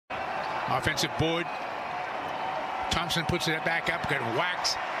Offensive board. Thompson puts it back up, got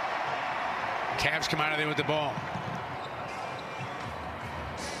whacked. Cavs come out of there with the ball.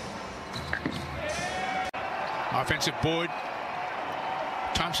 Offensive board.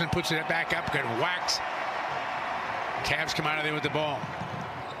 Thompson puts it back up, got whacked. Cavs come out of there with the ball.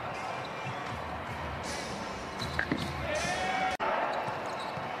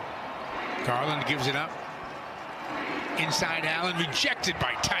 Garland gives it up. Inside Allen, rejected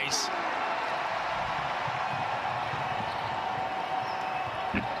by Tice.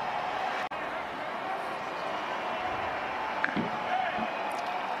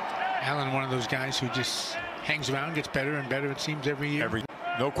 Allen, one of those guys who just hangs around, gets better and better, it seems, every year.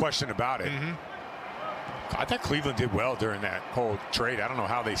 No question about it. I thought Cleveland did well during that whole trade. I don't know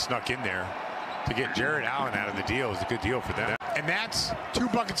how they snuck in there. To get Jarrett Allen out of the deal is a good deal for them. And that's 2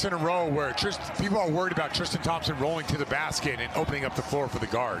 buckets in a row where people are worried about Tristan Thompson rolling to the basket and opening up the floor for the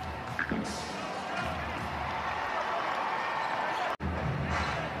guard.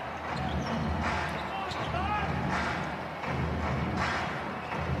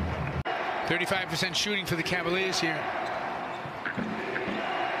 .35% shooting for the Cavaliers here.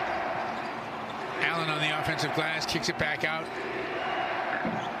 Allen on the offensive glass, kicks it back out.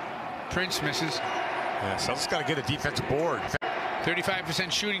 Prince misses. Yeah, Celtics got to get a defensive board. 35%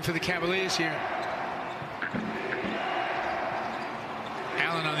 shooting for the Cavaliers here.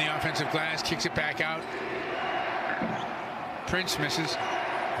 Allen on the offensive glass, kicks it back out. Prince misses.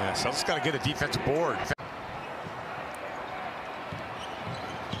 Yeah, Celtics got to get a defensive board.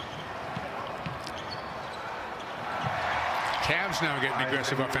 Cavs now getting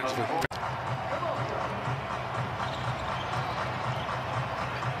aggressive offensively.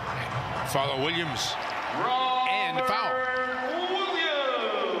 Follow Williams. And foul.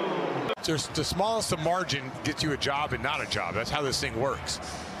 Just the smallest of margin gets you a job and not a job. That's how this thing works.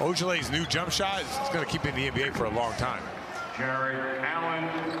 Ojeley's new jump shot is going to keep in the NBA for a long time. Jarrett,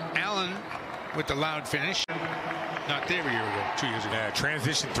 Allen with the loud finish. Not there a year ago, 2 years ago. Yeah,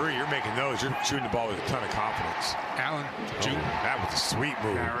 transition 3, you're making those. You're shooting the ball with a ton of confidence. Allen, that was a sweet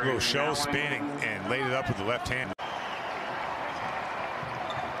move. A little show spinning and laid it up with the left hand.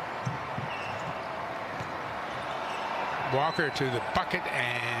 Walker to the bucket,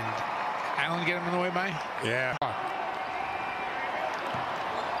 and Allen get him on the way by? Yeah.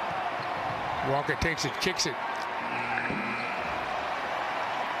 Walker takes it, kicks it.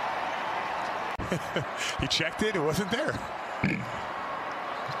 He checked it wasn't there.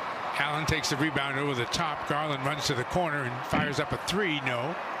 Allen takes the rebound over the top. Garland runs to the corner and fires up a 3.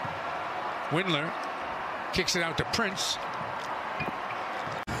 No. Windler kicks it out to Prince.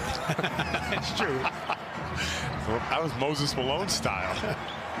 It's true. Well, that was Moses Malone style.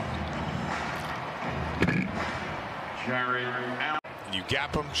 Jarrett, You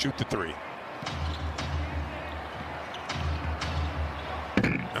gap him, shoot the 3.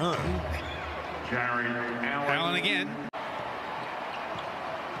 Allen again.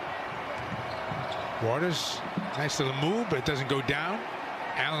 Waters, nice little move, but it doesn't go down.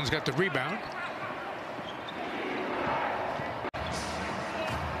 Allen's got the rebound.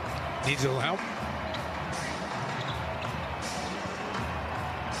 Needs a little help.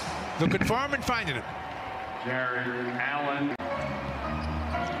 Looking for him and finding him. Jarrett Allen.